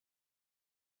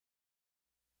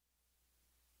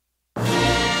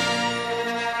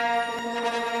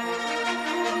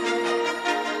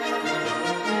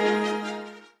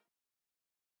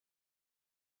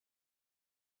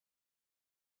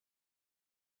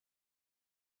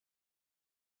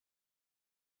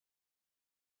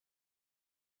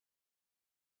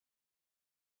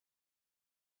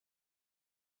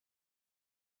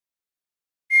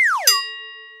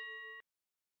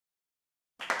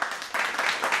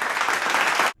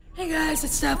Hey guys,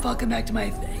 it's Steph. Welcome back to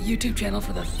my YouTube channel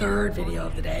for the third video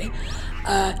of the day.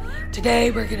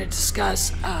 Today we're going to discuss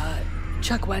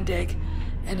Chuck Wendig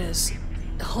and his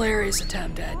hilarious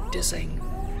attempt at dissing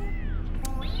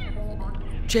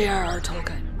J.R.R.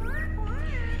 Tolkien.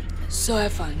 So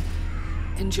have fun.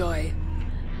 Enjoy.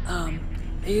 I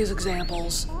use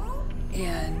examples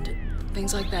and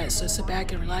things like that, so sit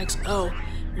back and relax. Oh,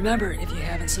 remember, if you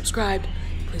haven't subscribed,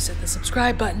 please hit the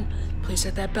subscribe button. Please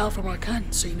hit that bell for more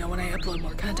content so you know when I upload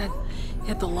more content.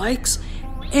 Hit the likes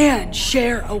and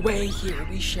share away here.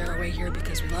 We share away here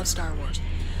because we love Star Wars.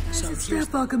 So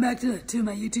Steph, welcome back to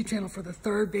my YouTube channel for the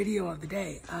third video of the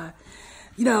day.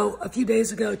 You know, a few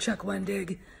days ago, Chuck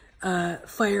Wendig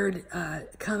fired a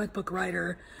comic book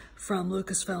writer from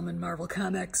Lucasfilm and Marvel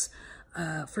Comics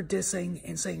for dissing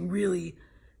and saying really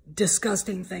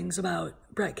disgusting things about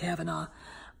Brett Kavanaugh.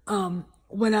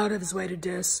 Went out of his way to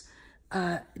diss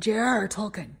J.R.R.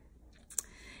 Tolkien.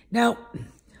 Now,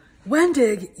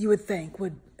 Wendig, you would think,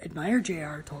 would admire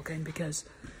J.R.R. Tolkien because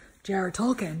J.R.R.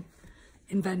 Tolkien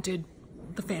invented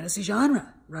the fantasy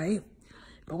genre, right?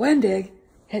 But Wendig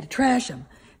had to trash him.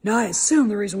 Now, I assume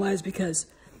the reason why is because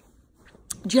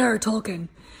J.R.R. Tolkien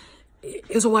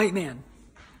is a white man,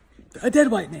 a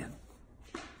dead white man.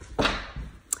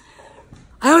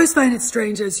 I always find it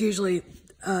strange that it's usually,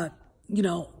 you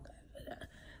know,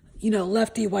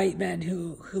 lefty white men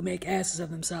who make asses of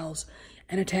themselves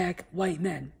and attack white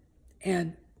men.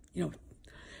 And, you know,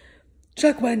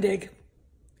 Chuck Wendig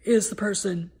is the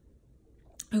person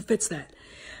who fits that.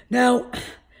 Now,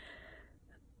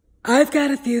 I've got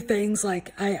a few things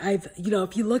like you know,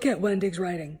 if you look at Wendig's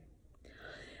writing,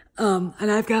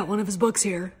 and I've got one of his books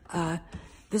here.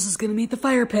 This is going to meet the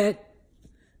fire pit.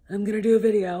 I'm going to do a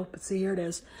video, but see, here it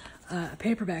is. A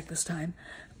paperback this time.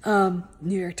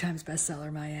 New York Times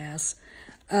bestseller, my ass.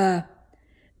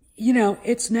 You know,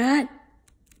 it's not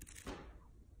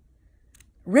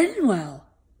written well.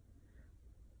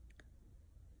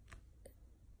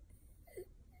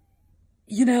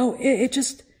 You know,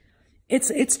 it's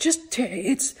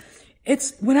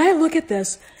when I look at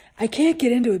this, I can't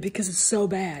get into it because it's so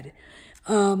bad.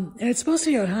 And it's supposed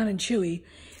to be about Han and Chewie,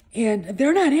 and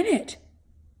they're not in it.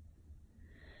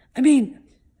 I mean,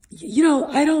 you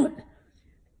know,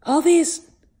 all these,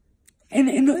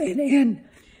 and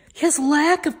his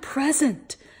lack of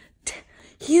present,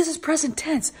 he uses present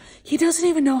tense. He doesn't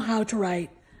even know how to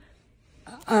write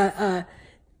a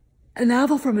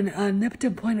novel from an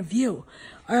omnipotent point of view.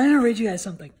 All right, I'm gonna read you guys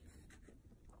something.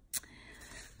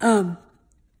 You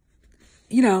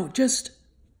know, just,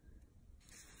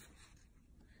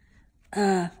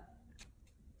 all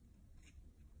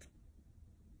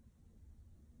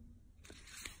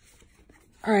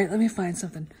right, let me find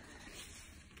something.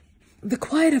 The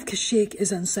quiet of Kashyyyk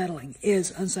is unsettling.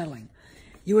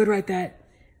 You would write that.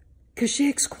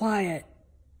 Kashyyyk's quiet.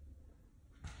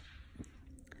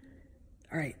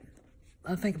 All right,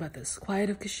 I'll think about this. Quiet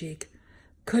of Kashyyyk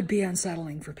could be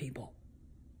unsettling for people.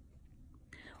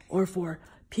 Or for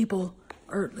people,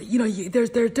 or, you know,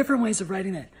 there are different ways of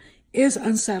writing that. Is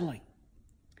unsettling.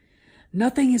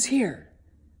 Nothing is here.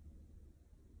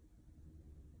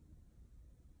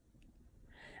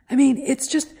 I mean, it's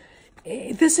just,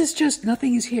 this is just,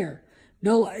 nothing is here.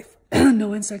 No life,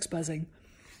 no insects buzzing,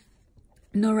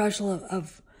 no rustle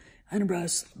of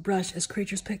underbrush as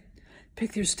creatures pick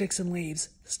through sticks and leaves.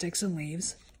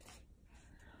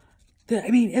 I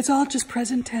mean, it's all just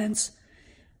present tense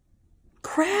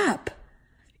crap.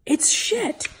 It's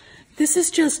shit. This is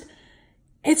just,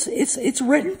 it's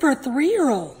written for a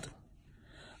 3-year-old.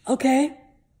 Okay?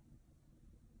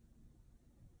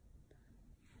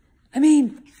 I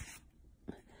mean,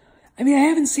 I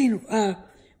haven't seen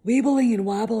weebling and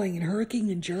wobbling and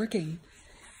herking and jerking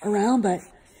around, but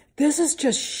this is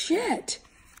just shit.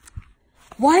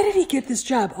 Why did he get this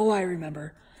job? Oh, I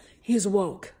remember. He's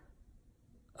woke.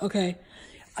 Okay?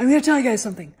 I'm going to tell you guys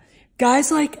something.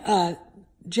 Guys like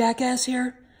Jackass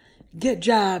here get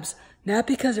jobs not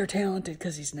because they're talented,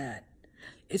 because he's not.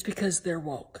 It's because they're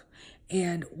woke.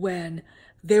 And when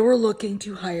they were looking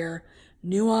to hire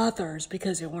new authors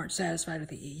because they weren't satisfied with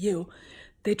the EU,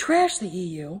 they trashed the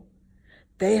EU.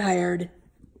 They hired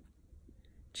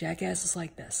jackasses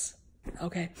like this.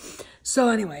 Okay. So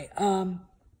anyway,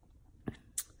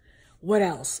 what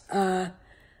else?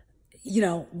 You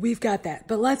know, we've got that.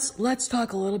 But let's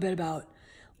talk a little bit about,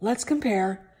 let's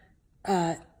compare,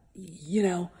 you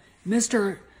know,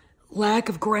 Mr. Lack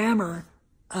of Grammar,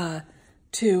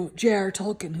 to J.R.R.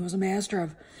 Tolkien, who was a master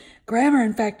of grammar.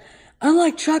 In fact,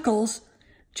 unlike Chuckles,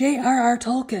 J.R.R.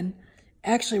 Tolkien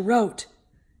actually wrote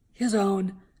his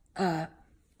own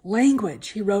language.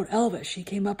 He wrote Elvish. He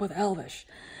came up with Elvish.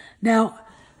 Now,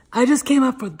 I just came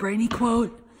up with brainy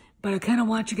quote, but I kind of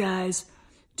want you guys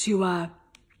to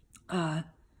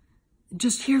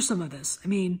just hear some of this. I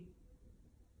mean,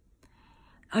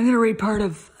 I'm going to read part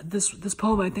of this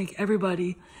poem. I think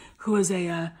everybody who is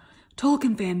a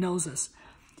Tolkien fan knows this.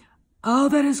 All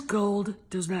that is gold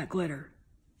does not glitter.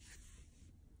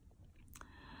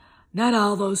 Not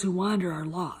all those who wander are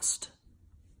lost.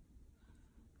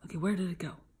 Okay, where did it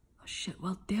go? Oh, shit.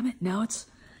 Well, damn it. Now it's...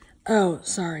 Oh,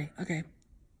 sorry. Okay.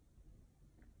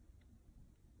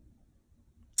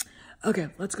 Okay,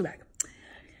 let's go back.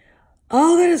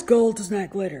 All that is gold does not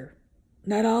glitter.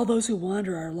 Not all those who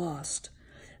wander are lost.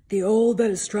 The old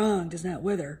that is strong does not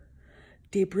wither.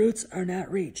 Deep roots are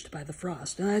not reached by the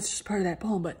frost. And that's just part of that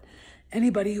poem, but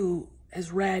anybody who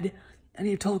has read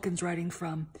any of Tolkien's writing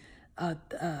from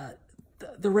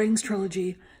the Rings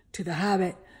trilogy to The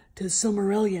Hobbit to the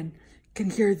Silmarillion can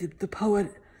hear the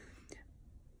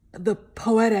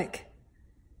poetic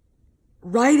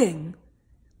writing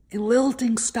in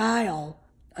lilting style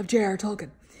of J.R.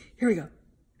 Tolkien. Here we go.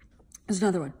 There's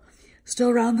another one.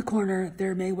 Still round the corner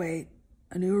there may wait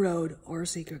a new road or a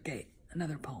secret gate.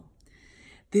 Another poem.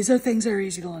 These are things that are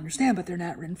easy to understand, but they're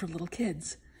not written for little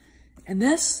kids. And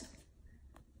this,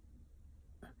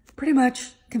 pretty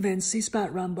much convinced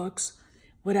C-Spot Rum books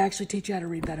would actually teach you how to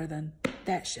read better than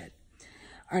that shit.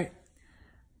 All right.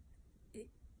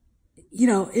 You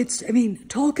know,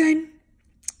 Tolkien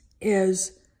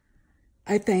is,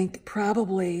 I think,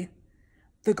 probably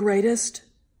the greatest,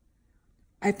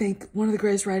 one of the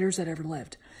greatest writers that ever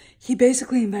lived. He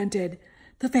basically invented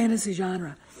the fantasy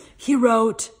genre. He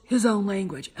wrote his own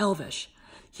language, Elvish.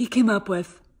 He came up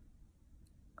with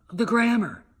the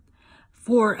grammar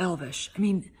for Elvish. I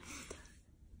mean,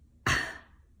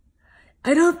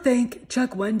 I don't think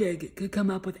Chuck Wendig could come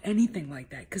up with anything like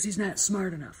that because he's not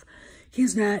smart enough.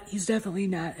 He's definitely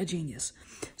not a genius.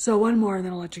 So one more and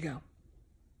then I'll let you go.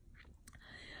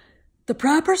 The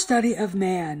proper study of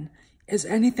man is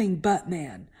anything but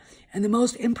man, and the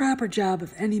most improper job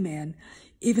of any man,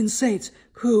 even saints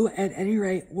who, at any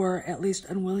rate, were at least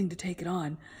unwilling to take it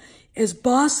on, is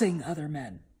bossing other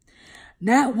men.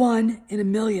 Not one in a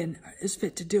million is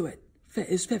fit to do it,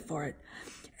 is fit for it,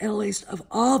 and at least of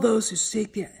all those who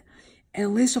seek the, and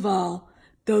at least of all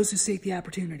those who seek the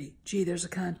opportunity. Gee, there's a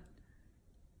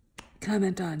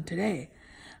comment on today.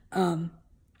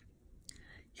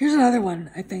 Here's another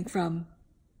one, I think, from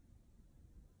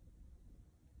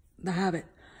The Hobbit.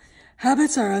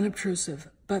 Hobbits are unobtrusive,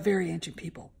 but very ancient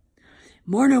people,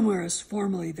 more numerous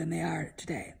formerly than they are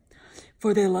today,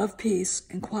 for they love peace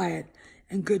and quiet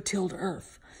and good-tilled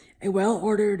earth. A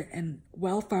well-ordered and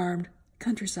well-farmed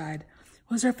countryside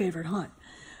was their favorite haunt.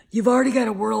 You've already got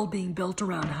a world being built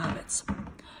around hobbits.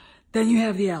 Then you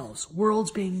have the elves,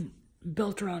 worlds being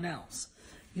built around elves.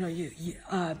 You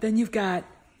know, then you've got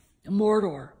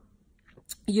Mordor.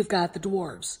 You've got the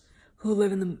dwarves who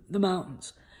live in the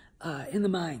mountains, in the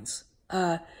mines.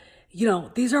 You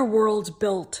know, these are worlds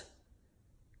built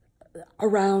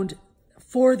around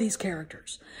for these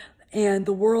characters. And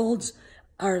the worlds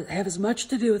have as much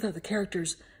to do with how the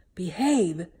characters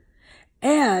behave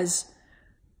as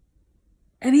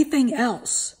anything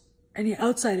else, any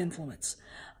outside influence.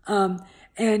 And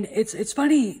it's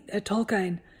funny that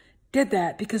Tolkien did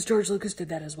that because George Lucas did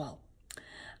that as well.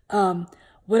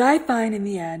 What I find in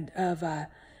the end of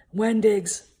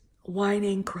Wendig's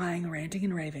whining, crying, ranting,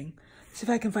 and raving, see if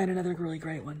I can find another really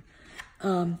great one.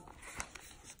 Oh,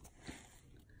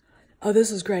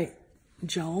 this is great.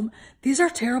 Jome. These are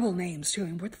terrible names, too. I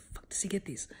mean, where the fuck does he get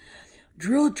these?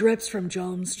 Drool drips from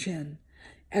Jome's chin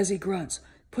as he grunts,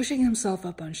 pushing himself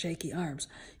up on shaky arms.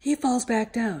 He falls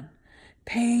back down,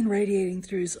 pain radiating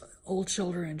through his old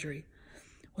shoulder injury.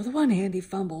 With one hand, he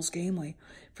fumbles gamely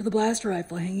for the blaster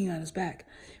rifle hanging on his back,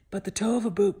 but the toe of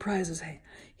a boot pries his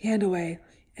hand away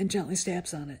and gently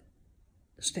steps on it.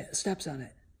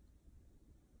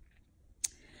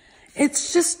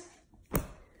 It's just,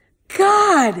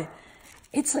 God!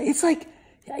 It's like,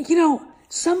 you know,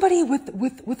 somebody with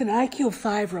an IQ of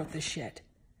 5 wrote this shit.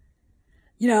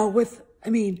 You know,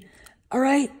 all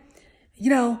right, you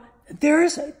know,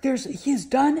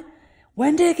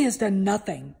 Wendig has done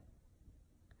nothing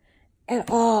at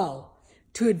all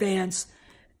to advance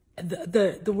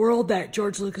the world that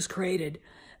George Lucas created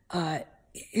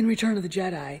in Return of the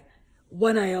Jedi,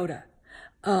 one iota.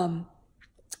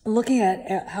 Looking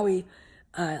at how he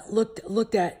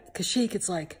looked at Kashyyyk, it's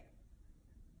like,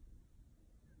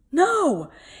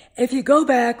 no. If you go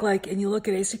back and you look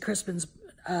at A.C. Crispin's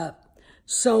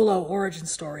solo origin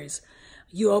stories,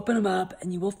 you open them up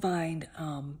and you will find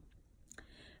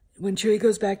when Chewie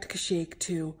goes back to Kashyyyk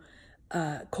to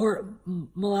court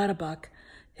Mulad'Dibuk,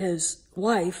 his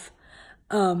wife,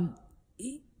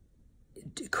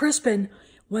 Crispin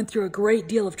went through a great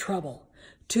deal of trouble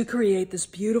to create this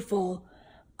beautiful,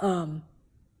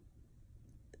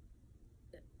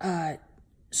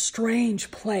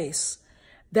 strange place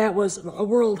that was a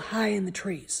world high in the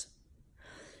trees.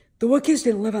 The Wookiees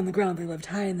didn't live on the ground, they lived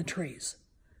high in the trees.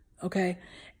 Okay?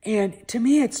 And to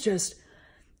me,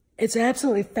 it's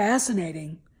absolutely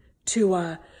fascinating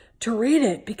to read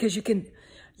it, because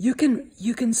you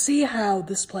can see how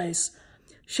this place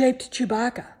shaped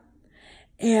Chewbacca.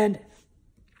 And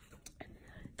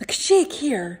the Kashyyyk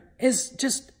here is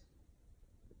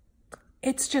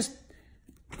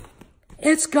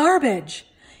it's garbage.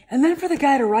 And then for the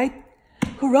guy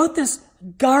who wrote this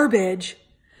garbage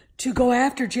to go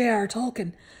after J.R.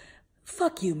 Tolkien,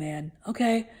 fuck you, man,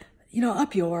 okay?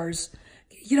 Up yours.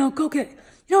 Go get,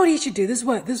 you know what he should do? This is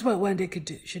what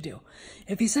Wendig should do.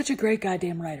 If he's such a great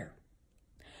goddamn writer,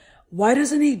 why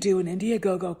doesn't he do an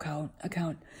Indiegogo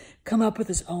account, come up with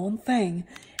his own thing,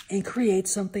 and create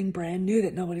something brand new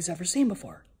that nobody's ever seen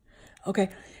before? Okay?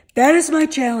 That is my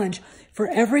challenge for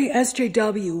every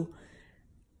SJW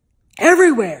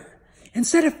everywhere.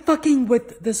 Instead of fucking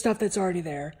with the stuff that's already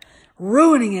there,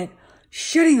 ruining it,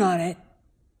 shitting on it,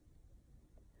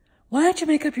 why don't you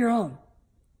make up your own?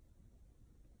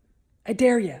 I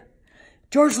dare you.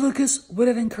 George Lucas would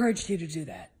have encouraged you to do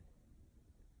that.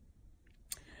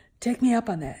 Take me up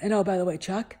on that. And oh, by the way,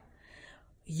 Chuck,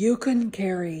 you couldn't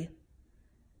carry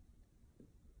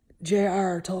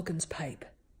J.R.R. Tolkien's pipe.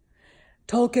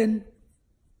 Tolkien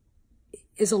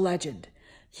is a legend.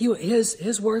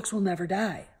 His works will never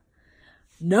die.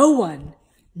 No one,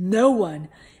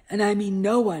 and I mean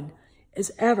no one,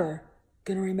 is ever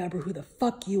going to remember who the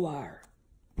fuck you are.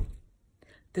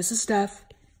 This is Steph,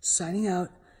 signing out.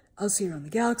 I'll see you around the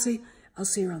galaxy. I'll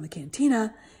see you around the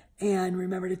cantina. And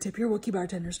remember to tip your Wookiee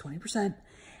bartenders 20%.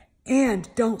 And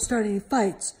don't start any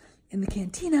fights in the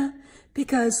cantina,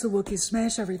 because the Wookiees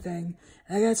smash everything.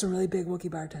 And I got some really big Wookiee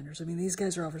bartenders. I mean, these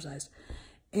guys are oversized.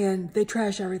 And they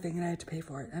trash everything, and I have to pay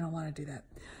for it. I don't want to do that.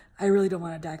 I really don't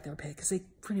want to dock their pay, because they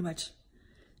pretty much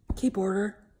keep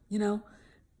order,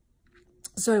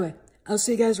 So anyway, I'll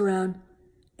see you guys around,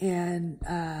 and,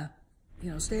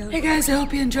 stay on. Hey guys, I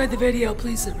hope you enjoyed the video.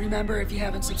 Please remember, if you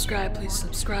haven't subscribed, please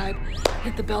subscribe.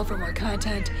 Hit the bell for more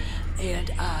content,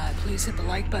 and please hit the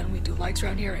like button. We do likes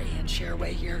around here, and share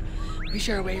away here. We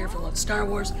share away here for love of Star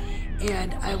Wars.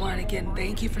 And I want to again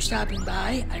thank you for stopping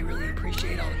by. I really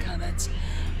appreciate all the comments.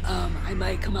 I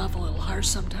might come off a little harsh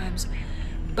sometimes,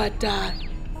 but I'm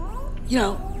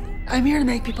here to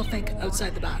make people think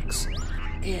outside the box,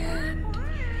 and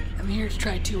I'm here to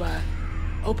try to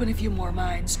open a few more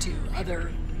minds to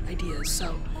other ideas.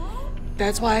 So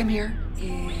that's why I'm here,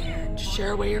 and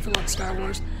share away here for love of Star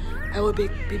Wars. I will be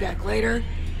back later.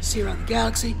 See you around the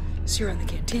galaxy. See you around the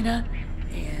cantina,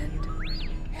 and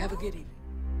have a good evening.